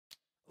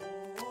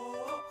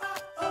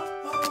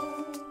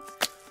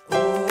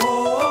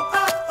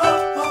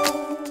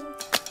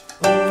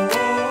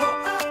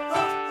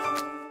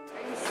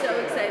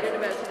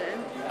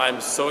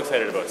so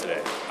excited about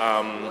today.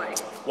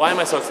 Why am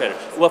I so excited?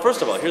 Well,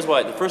 first of all, here's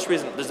why. The first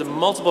reason, there's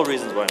multiple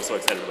reasons why I'm so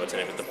excited about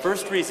today, but the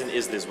first reason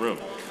is this room.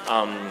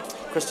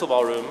 Crystal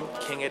Ballroom,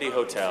 King Eddie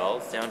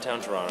Hotel,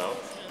 downtown Toronto.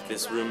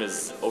 This room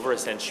is over a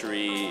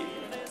century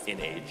in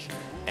age,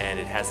 and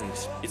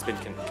it's been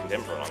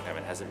condemned for a long time.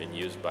 It hasn't been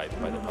used by the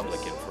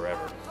public in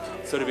forever.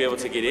 So to be able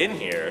to get in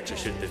here to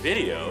shoot the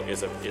video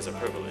is a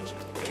privilege.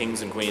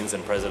 Kings and queens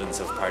and presidents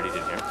have partied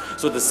in here.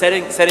 So the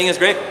setting is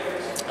great.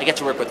 I get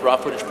to work with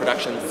Rawfootage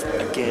Productions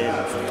again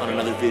on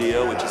another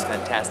video, which is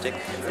fantastic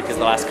because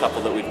the last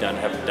couple that we've done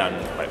have done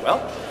quite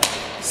well.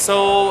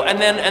 So, and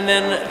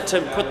then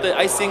to put the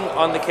icing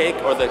on the cake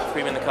or the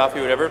cream in the coffee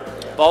or whatever,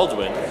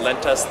 Baldwin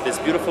lent us this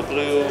beautiful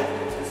blue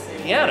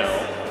piano,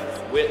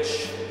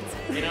 which,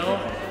 you know,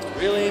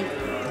 really,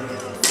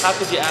 how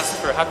could you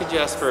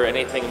ask for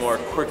anything more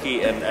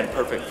quirky and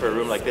perfect for a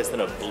room like this than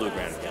a blue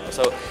grand piano?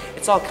 So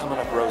it's all coming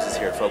up roses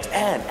here, folks.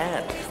 And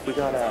we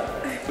got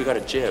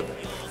a jib.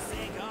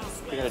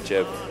 We got a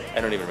jib. I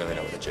don't even really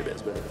know what a jib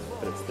is, but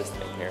it's this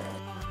thing here.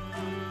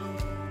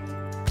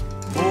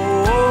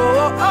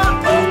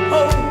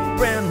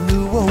 Brand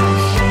new ocean.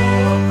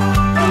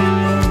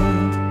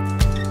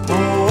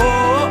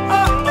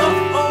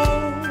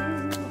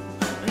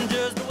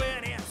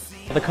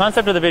 The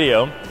concept of the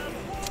video,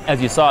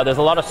 as you saw, there's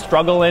a lot of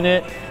struggle in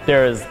it.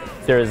 There's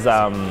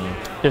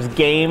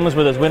games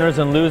where there's winners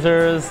and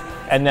losers,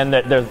 and then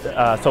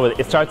so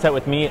it starts out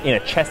with me in a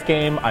chess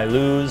game. I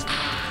lose.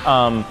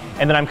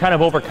 And then I'm kind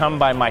of overcome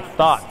by my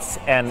thoughts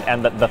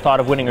and the thought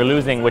of winning or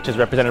losing, which is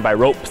represented by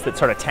ropes that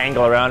sort of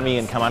tangle around me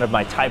and come out of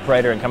my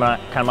typewriter and come out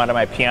of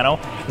my piano.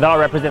 And that all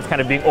represents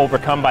kind of being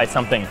overcome by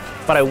something,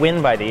 but I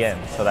win by the end,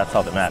 so that's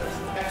all that matters.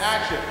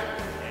 Action.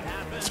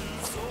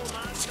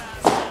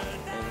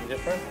 Anything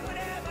different?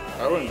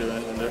 I wouldn't do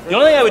anything different. The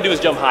only thing I would do is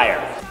jump higher.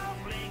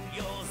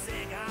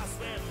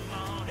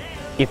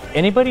 If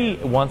anybody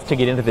wants to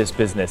get into this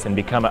business and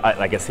become,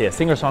 like I say, a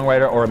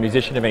singer-songwriter or a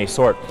musician of any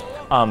sort,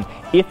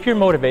 if your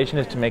motivation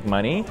is to make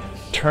money,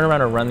 turn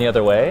around and run the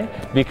other way,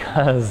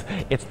 because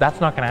that's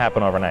not going to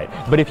happen overnight.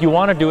 But if you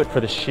want to do it for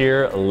the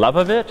sheer love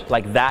of it,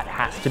 like that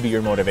has to be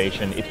your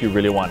motivation if you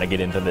really want to get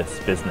into this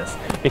business,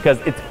 because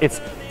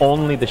it's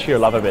only the sheer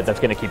love of it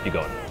that's going to keep you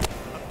going.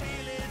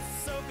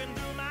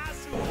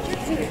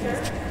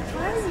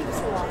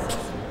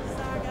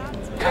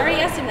 I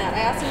already asked him that. I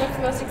asked him what's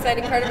the most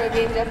exciting part about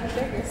being Jeffery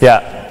Straker. Yeah.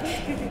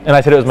 And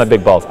I said it was my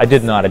big balls. I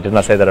did not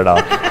say that at all.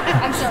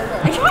 I'm sorry.